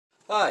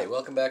Hi,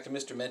 welcome back to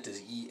Mr.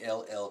 Menta's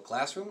ELL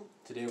Classroom.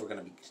 Today we're going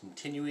to be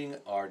continuing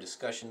our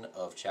discussion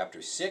of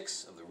Chapter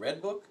 6 of the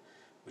Red Book,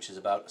 which is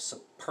about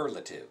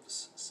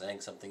superlatives,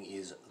 saying something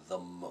is the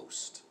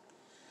most.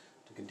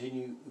 To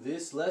continue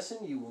this lesson,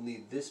 you will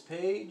need this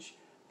page,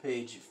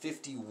 page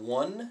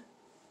 51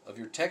 of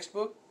your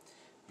textbook.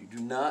 You do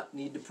not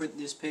need to print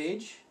this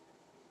page.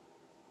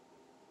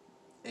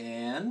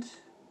 And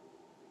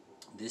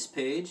this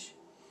page,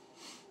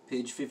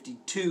 page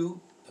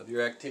 52 of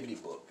your activity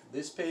book.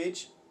 This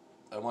page,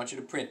 I want you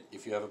to print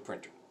if you have a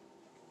printer.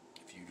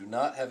 If you do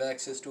not have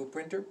access to a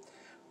printer,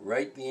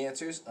 write the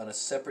answers on a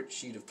separate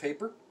sheet of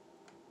paper,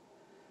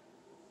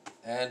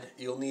 and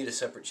you'll need a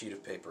separate sheet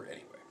of paper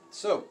anyway.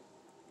 So,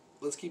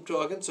 let's keep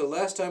talking. So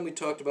last time we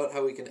talked about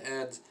how we can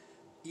add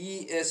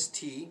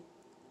EST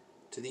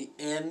to the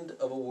end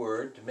of a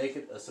word to make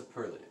it a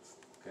superlative.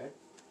 Okay?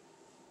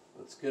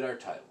 Let's get our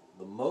title.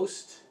 The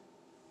most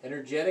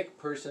energetic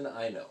person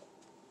I know.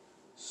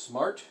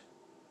 Smart,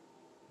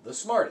 the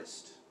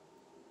smartest.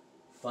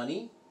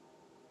 Funny,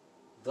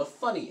 the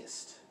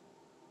funniest.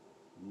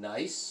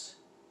 Nice,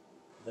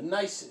 the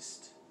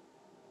nicest.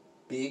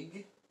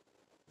 Big,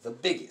 the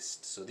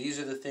biggest. So these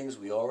are the things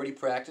we already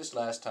practiced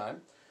last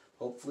time.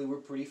 Hopefully we're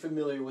pretty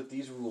familiar with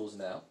these rules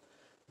now.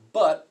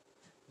 But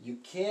you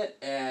can't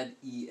add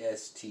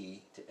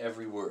EST to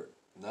every word.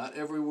 Not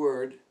every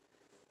word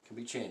can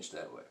be changed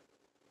that way.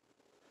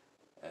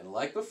 And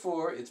like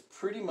before, it's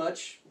pretty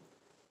much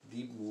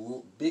the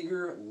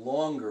bigger,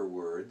 longer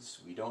words.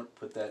 We don't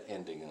put that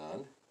ending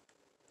on.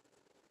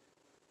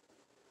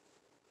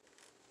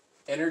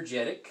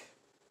 Energetic,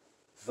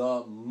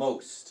 the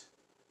most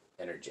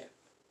energetic.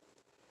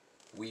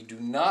 We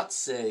do not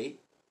say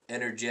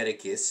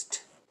energeticist.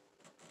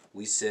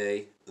 We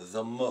say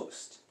the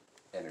most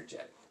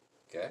energetic.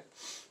 Okay?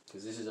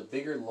 Because this is a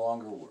bigger,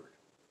 longer word.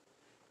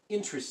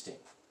 Interesting,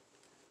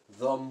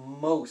 the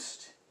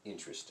most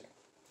interesting.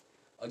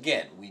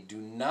 Again, we do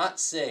not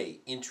say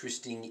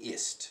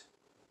interestingist.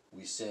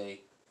 We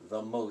say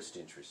the most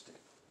interesting.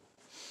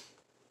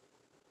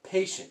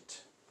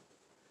 Patient,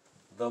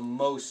 the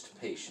most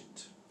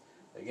patient.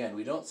 Again,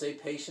 we don't say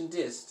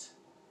patientist.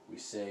 We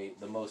say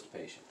the most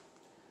patient.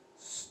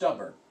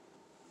 Stubborn,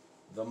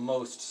 the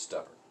most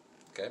stubborn.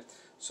 Okay?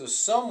 So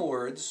some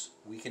words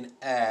we can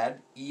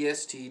add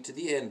EST to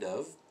the end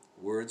of,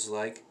 words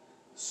like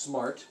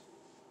smart.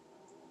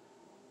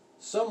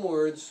 Some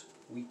words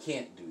we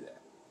can't do that.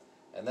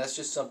 And that's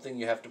just something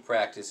you have to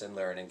practice and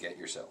learn and get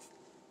yourself.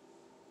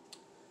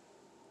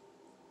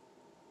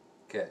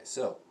 Okay,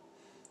 so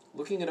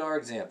looking at our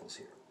examples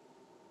here.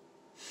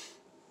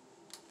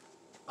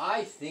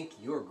 I think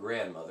your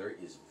grandmother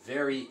is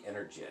very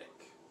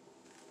energetic.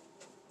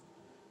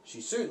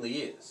 She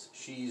certainly is.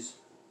 She's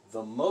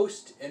the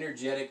most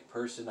energetic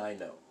person I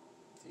know.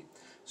 See?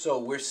 So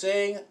we're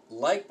saying,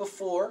 like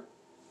before,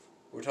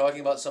 we're talking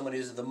about someone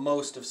who's the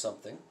most of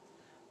something.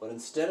 But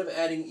instead of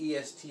adding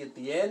EST at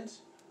the end,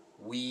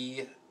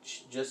 we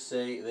just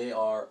say they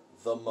are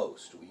the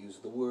most. We use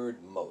the word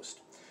most.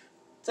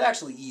 It's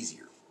actually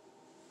easier.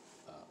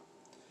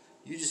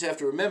 You just have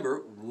to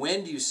remember,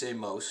 when do you say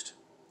most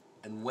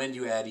and when do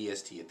you add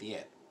EST at the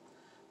end.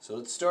 So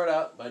let's start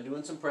out by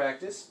doing some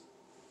practice.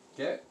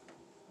 Okay?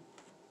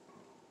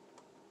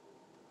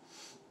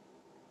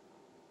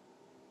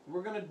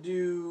 We're going to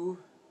do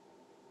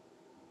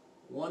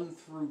 1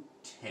 through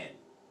 10.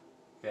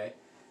 Okay?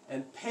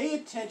 And pay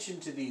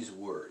attention to these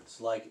words,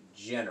 like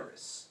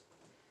generous.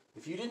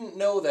 If you didn't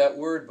know that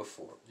word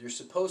before, you're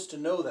supposed to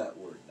know that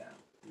word now.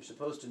 You're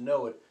supposed to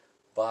know it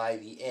by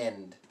the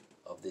end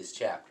of this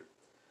chapter.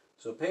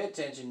 So pay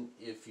attention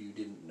if you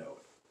didn't know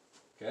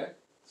it. Okay?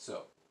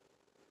 So,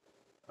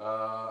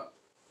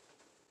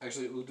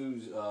 actually we'll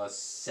do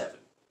 7.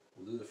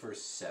 We'll do the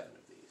first 7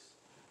 of these.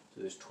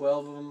 So there's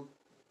 12 of them.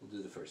 We'll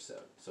do the first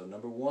 7. So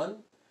number 1,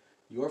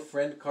 your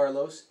friend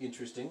Carlos,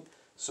 interesting.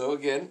 So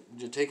again,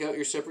 you take out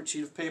your separate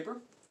sheet of paper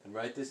and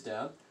write this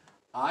down.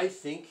 I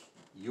think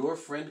your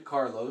friend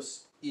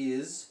Carlos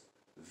is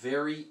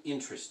very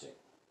interesting.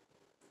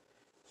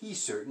 He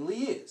certainly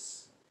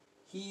is.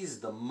 He's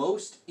the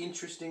most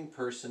interesting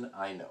person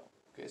I know.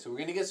 Okay, so we're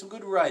going to get some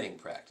good writing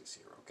practice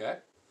here, okay?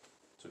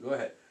 So go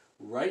ahead.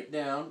 Write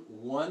down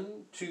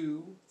 1,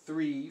 2,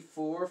 3,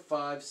 4,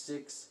 5,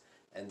 6,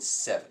 and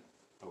 7.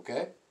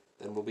 Okay?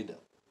 Then we'll be done.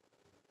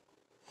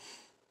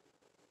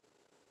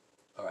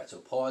 Alright, so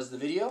pause the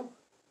video,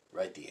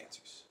 write the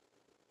answers.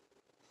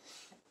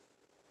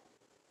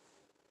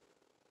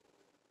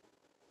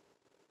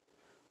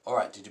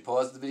 Alright, did you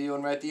pause the video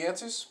and write the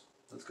answers?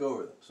 Let's go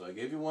over them. So I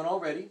gave you one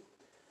already.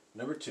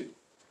 Number 2,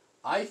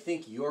 I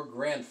think your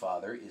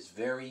grandfather is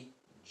very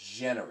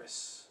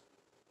generous.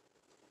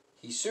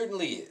 He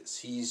certainly is.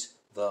 He's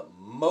the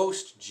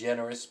most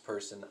generous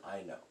person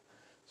I know.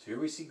 So here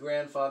we see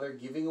grandfather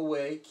giving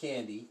away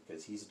candy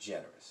because he's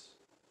generous.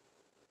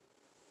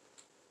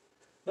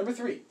 Number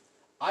 3,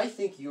 I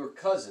think your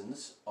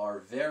cousins are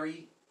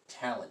very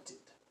talented.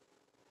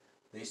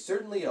 They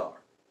certainly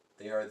are.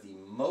 They are the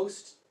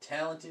most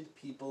talented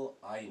people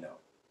I know.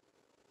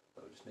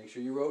 So just make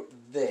sure you wrote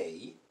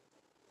they.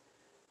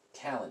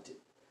 talented.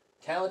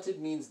 Talented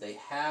means they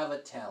have a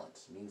talent.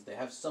 It means they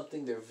have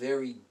something they're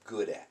very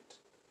good at.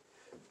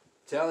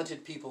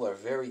 Talented people are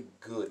very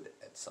good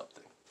at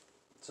something,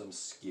 some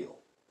skill.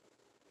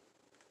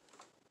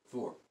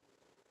 4.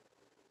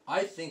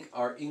 I think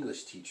our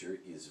English teacher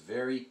is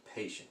very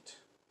patient.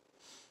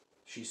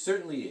 She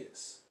certainly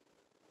is.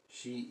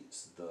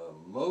 She's the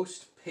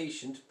most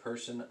patient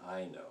person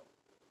I know.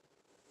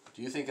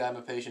 Do you think I'm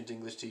a patient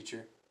English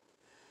teacher?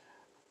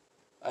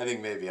 I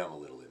think maybe I'm a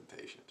little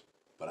impatient,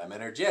 but I'm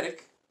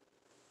energetic.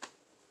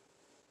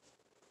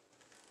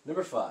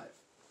 Number 5.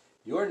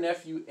 Your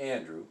nephew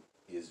Andrew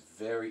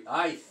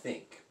I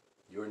think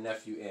your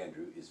nephew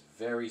Andrew is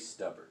very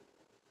stubborn.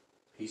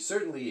 He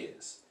certainly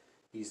is.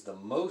 He's the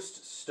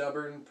most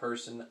stubborn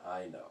person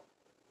I know.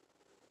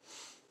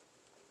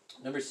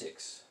 Number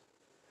 6.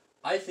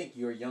 I think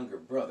your younger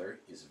brother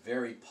is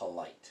very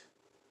polite.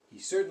 He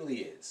certainly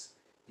is.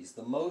 He's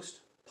the most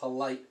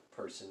polite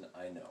person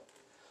I know.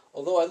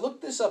 Although I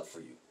looked this up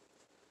for you.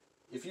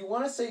 If you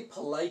want to say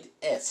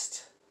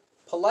politest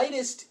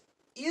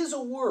is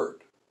a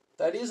word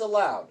that is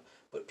allowed,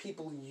 but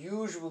people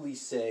usually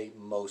say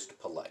most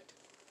polite.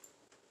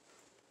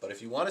 But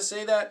if you want to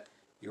say that,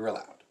 you're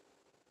allowed.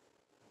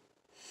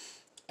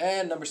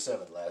 And number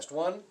 7, last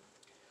one.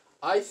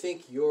 I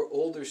think your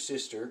older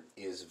sister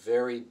is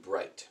very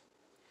bright.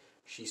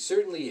 She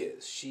certainly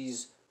is.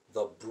 She's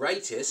the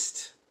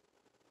brightest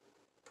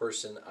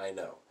person I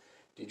know.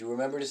 Did you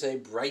remember to say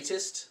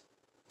brightest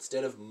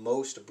instead of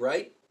most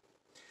bright?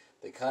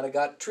 They kind of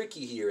got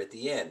tricky here at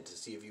the end to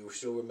see if you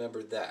still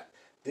remembered that.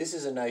 This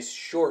is a nice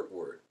short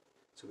word,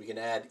 so we can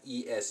add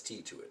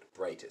est to it,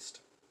 brightest.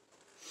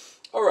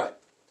 All right.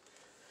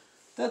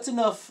 That's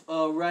enough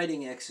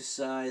writing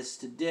exercise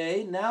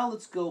today. Now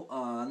let's go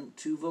on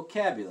to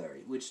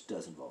vocabulary, which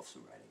does involve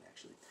some writing,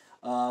 actually.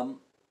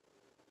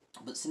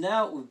 But so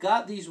now we've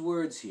got these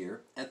words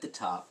here at the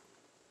top,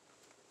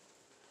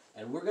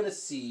 and we're going to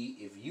see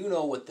if you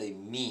know what they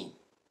mean.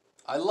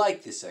 I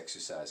like this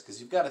exercise because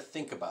you've got to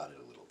think about it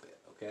a little bit,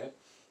 okay?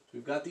 So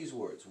we've got these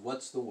words.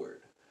 What's the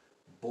word?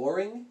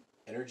 Boring,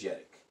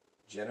 energetic.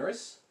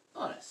 Generous,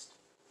 honest.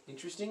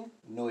 Interesting,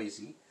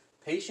 noisy.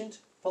 Patient,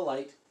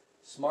 polite.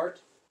 Smart,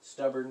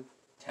 stubborn,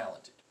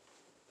 talented.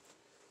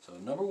 So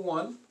number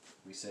 1,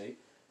 we say,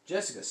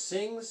 Jessica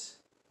sings,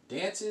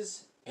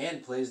 dances,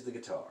 and plays the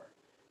guitar.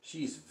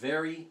 She's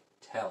very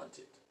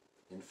talented.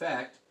 In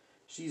fact,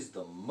 she's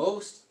the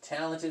most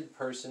talented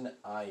person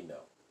I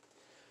know.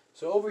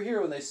 So over here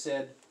when they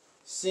said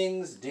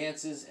sings,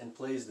 dances, and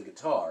plays the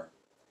guitar,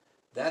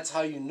 that's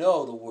how you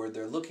know the word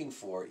they're looking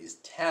for is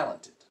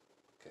talented.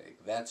 Okay,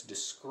 that's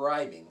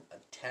describing a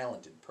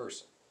talented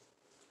person.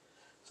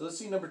 So let's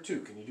see number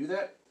 2. Can you do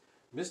that?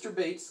 Mr.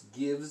 Bates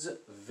gives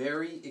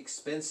very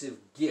expensive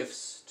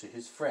gifts to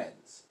his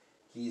friends.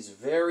 He's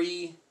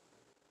very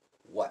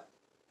what?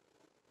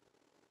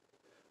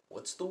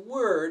 What's the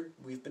word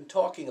we've been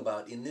talking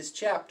about in this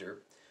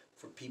chapter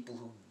for people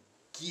who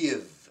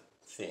give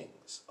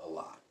things a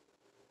lot?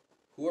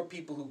 Who are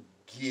people who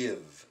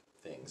give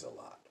things a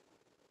lot?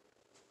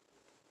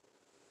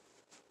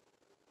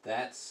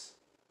 That's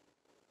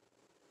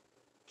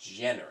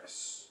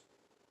generous.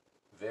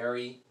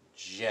 Very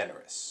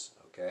generous,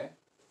 okay?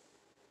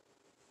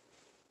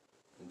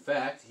 In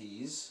fact,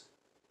 he's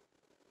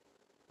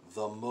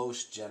the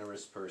most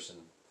generous person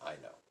I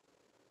know.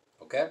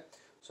 Okay?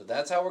 So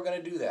that's how we're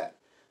going to do that.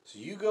 So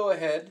you go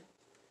ahead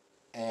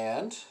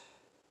and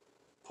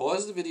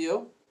pause the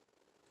video,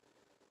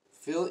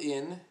 fill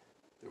in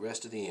the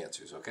rest of the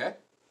answers, okay?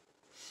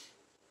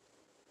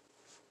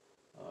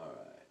 All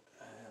right.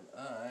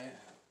 And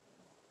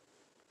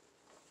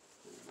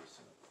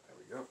there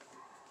we go.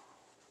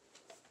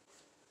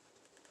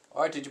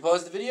 All right, did you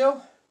pause the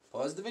video?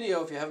 Pause the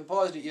video if you haven't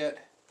paused it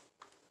yet.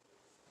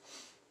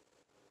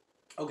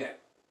 Okay.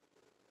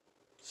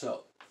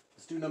 So,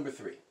 let's do number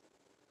 3.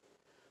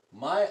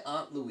 My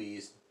Aunt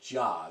Louise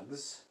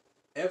jogs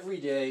every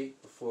day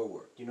before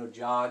work. You know,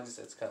 jogs,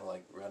 that's kind of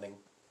like running.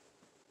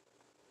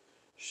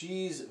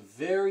 She's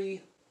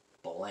very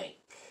blank.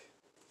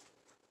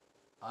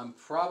 I'm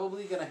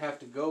probably going to have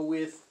to go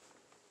with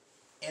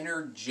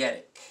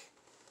energetic.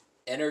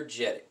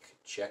 Energetic.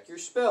 Check your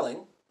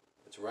spelling.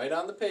 It's right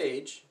on the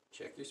page.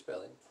 Check your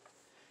spelling.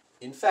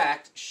 In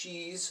fact,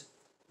 she's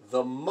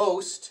the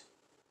most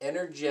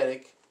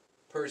energetic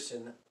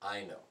person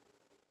I know.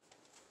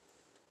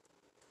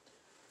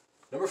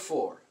 Number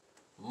 4.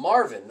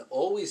 Marvin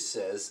always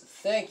says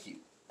thank you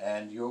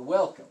and you're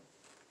welcome.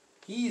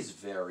 He's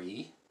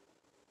very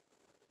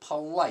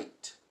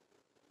polite.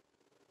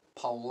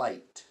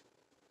 Polite.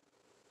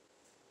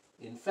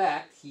 In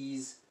fact,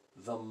 he's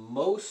the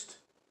most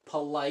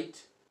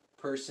polite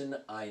person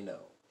I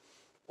know.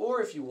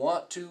 Or if you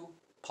want to,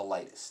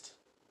 politest.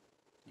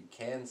 You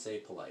can say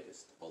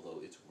politest, although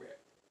it's rare.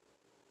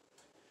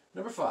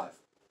 Number 5.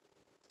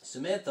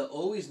 Samantha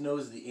always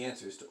knows the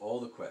answers to all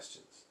the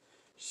questions.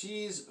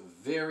 She's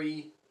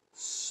very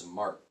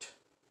smart.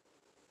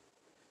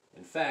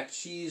 In fact,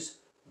 she's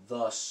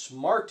the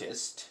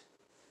smartest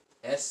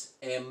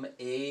S-M-A-R-T-E-S-T,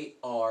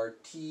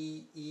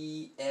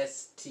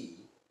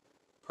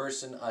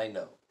 person I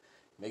know.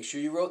 Make sure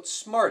you wrote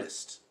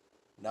smartest,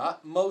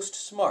 not most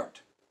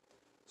smart.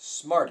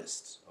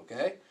 Smartest,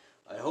 okay?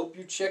 I hope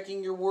you're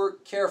checking your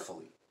work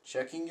carefully.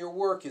 Checking your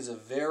work is a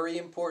very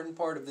important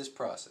part of this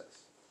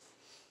process.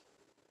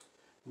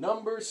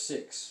 Number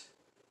 6.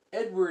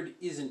 Edward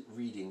isn't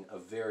reading a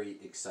very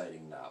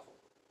exciting novel.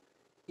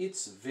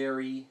 It's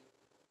very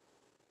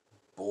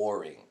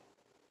boring.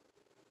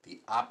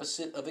 The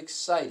opposite of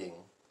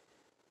exciting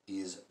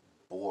is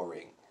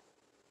boring.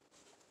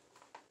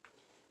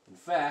 In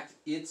fact,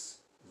 it's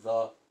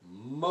the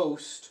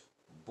most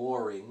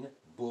boring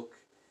book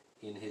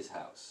in his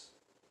house.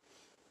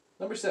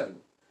 Number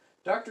 7.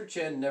 Dr.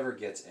 Chen never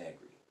gets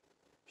angry.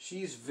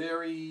 She's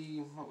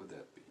very, what would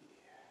that be?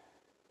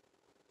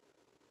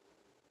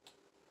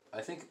 I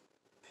think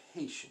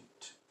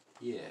patient.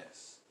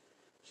 Yes.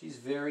 She's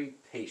very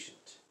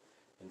patient.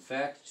 In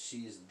fact,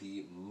 she's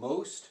the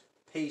most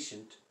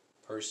patient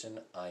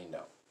person I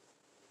know.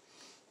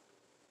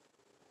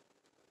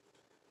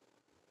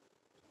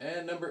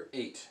 And number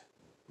 8.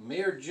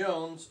 Mayor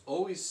Jones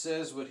always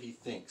says what he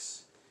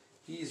thinks.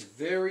 He's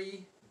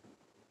very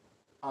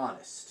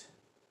honest.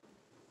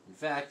 In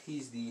fact,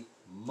 he's the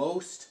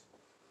most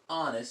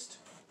honest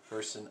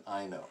person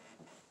I know.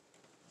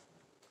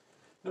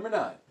 Number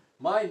 9.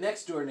 My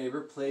next door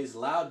neighbor plays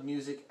loud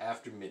music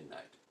after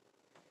midnight.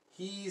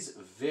 He's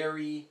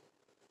very,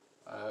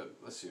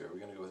 let's see, are we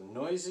going to go with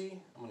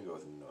noisy? I'm going to go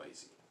with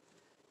noisy.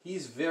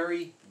 He's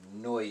very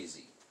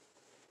noisy.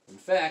 In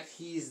fact,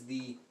 he's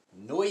the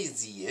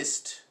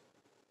noisiest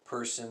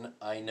person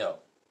I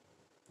know.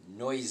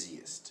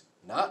 Noisiest.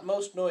 Not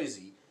most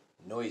noisy,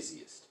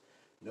 noisiest.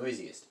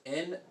 Noisiest.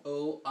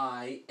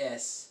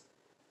 N-O-I-S,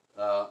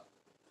 wait a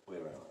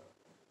minute.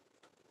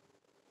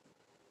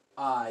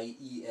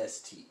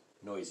 I-E-S-T.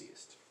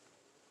 Noisiest.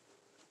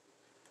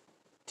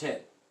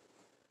 10.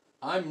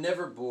 I'm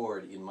never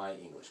bored in my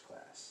English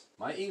class.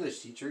 My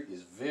English teacher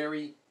is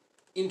very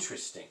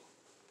interesting.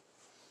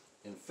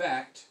 In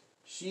fact,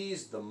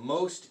 she's the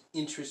most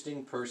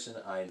interesting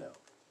person I know.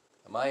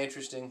 Am I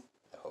interesting?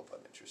 I hope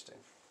I'm interesting.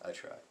 I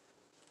try.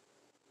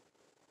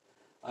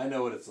 I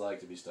know what it's like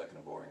to be stuck in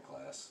a boring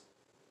class.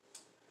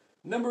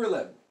 Number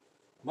 11.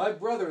 My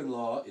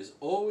brother-in-law is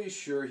always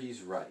sure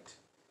he's right.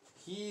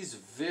 He's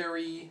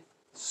very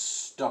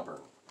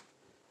stubborn.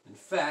 In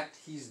fact,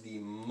 he's the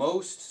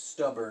most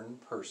stubborn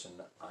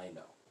person I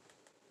know.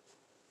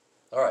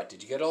 All right,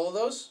 did you get all of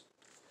those?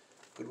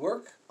 Good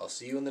work. I'll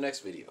see you in the next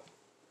video.